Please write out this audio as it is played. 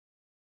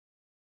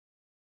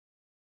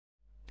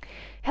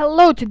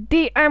Hello,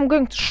 today I'm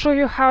going to show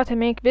you how to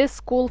make this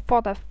cool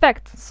photo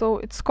effect. So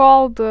it's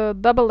called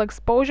double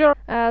exposure.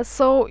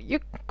 So you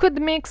could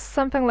make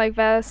something like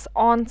this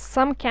on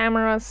some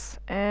cameras,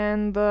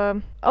 and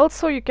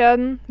also you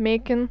can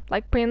make it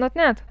like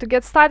Paint.net. To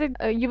get started,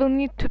 you will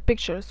need two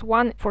pictures.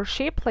 One for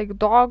shape like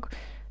dog,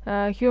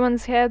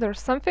 human's head or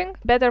something.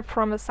 Better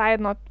from the side,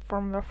 not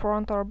from the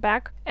front or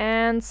back.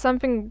 And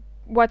something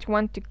what you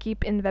want to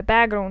keep in the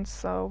background.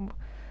 So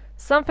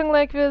something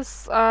like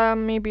this,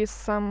 maybe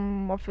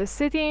some of the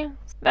city,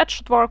 that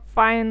should work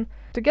fine.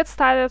 To get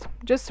started,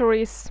 just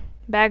erase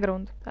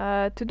background.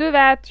 To do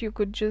that, you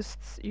could just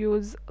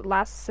use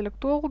lasso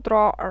select tool,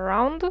 draw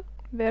around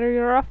very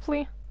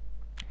roughly,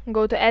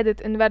 go to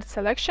edit invert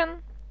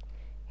selection,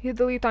 hit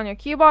delete on your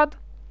keyboard,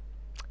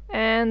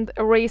 and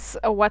erase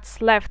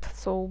what's left.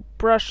 So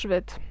brush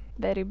width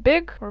very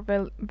big or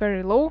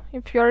very low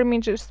if your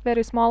image is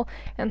very small,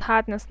 and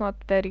hardness not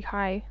very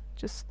high,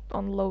 just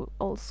on low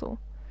also.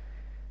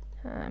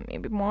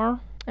 Maybe more,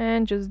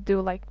 and just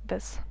do like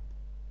this.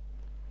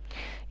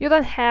 You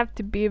don't have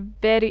to be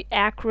very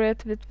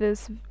accurate with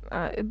this.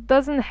 It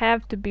doesn't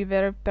have to be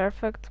very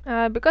perfect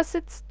because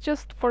it's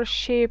just for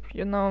shape,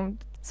 you know.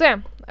 So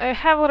yeah, I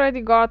have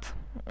already got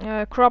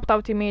a cropped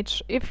out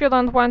image. If you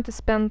don't want to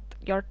spend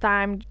your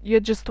time, you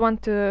just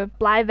want to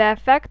apply the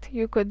effect,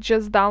 you could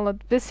just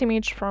download this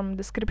image from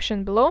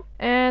description below.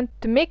 And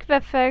to make the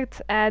effect,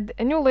 add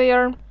a new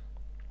layer,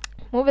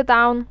 move it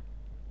down,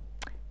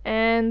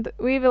 and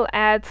we will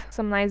add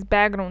some nice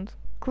background.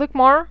 Click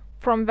more.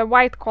 From the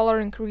white color,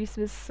 increase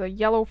this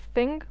yellow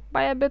thing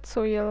by a bit,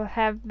 so you'll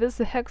have this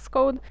hex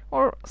code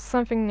or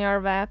something near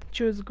that.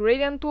 Choose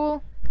gradient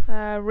tool,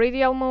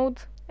 radial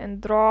mode,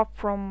 and draw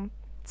from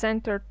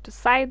center to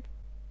side,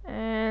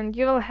 and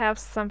you will have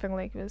something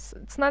like this.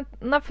 It's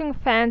nothing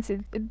fancy,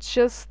 it's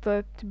just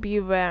to be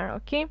aware,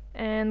 okay?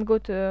 And go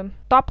to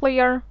top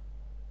layer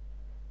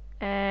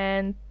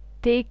and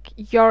take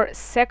your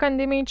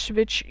second image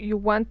which you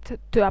want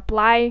to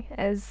apply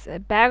as a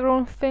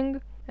background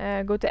thing.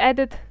 Go to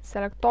edit,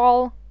 select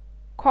all,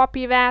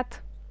 copy that,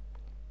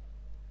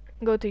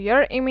 go to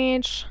your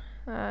image,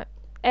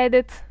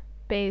 edit,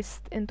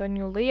 paste into a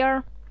new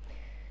layer.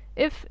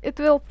 If it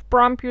will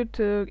prompt you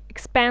to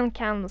expand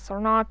canvas or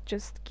not,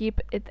 just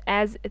keep it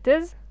as it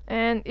is,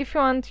 and if you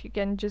want you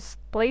can just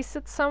place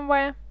it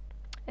somewhere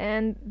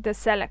and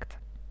deselect.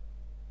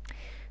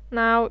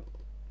 Now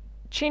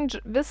change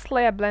this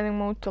layer blending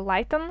mode to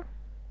lighten,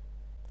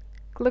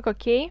 click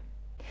OK,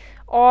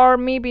 or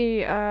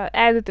maybe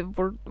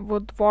additive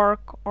would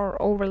work, or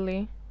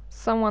overlay,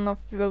 someone of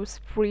those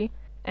three,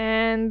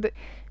 and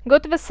go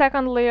to the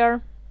second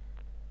layer,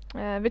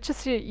 which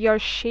is your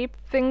shape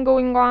thing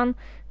going on.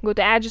 Go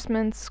to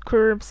adjustments,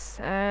 curves,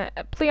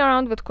 play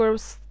around with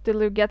curves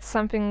till you get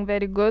something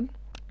very good.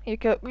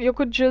 You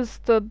could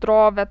just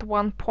draw that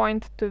one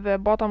point to the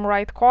bottom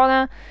right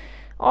corner,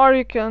 or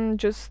you can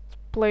just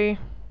play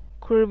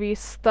curvy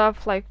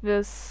stuff like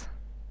this,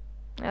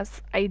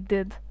 as I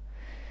did.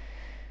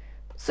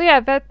 So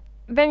yeah, that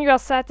when you are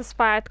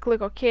satisfied,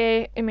 click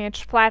OK,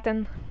 image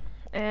flatten,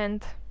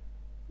 and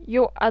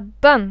you are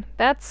done.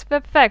 That's the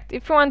effect.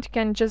 If you want, you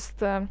can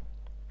just I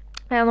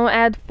don't know,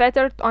 add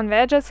feather on the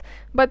edges,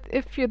 but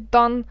if you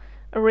done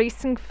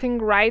erasing thing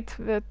right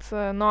with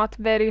not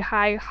very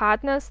high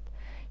hardness,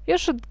 you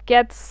should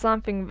get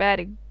something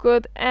very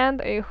good.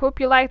 And I hope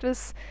you like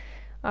this.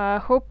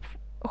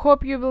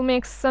 Hope you will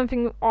make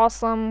something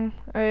awesome.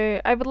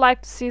 I would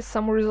like to see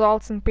some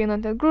results in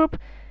Paint.net group.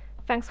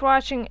 Thanks for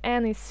watching,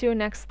 and I see you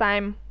next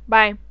time.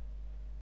 Bye.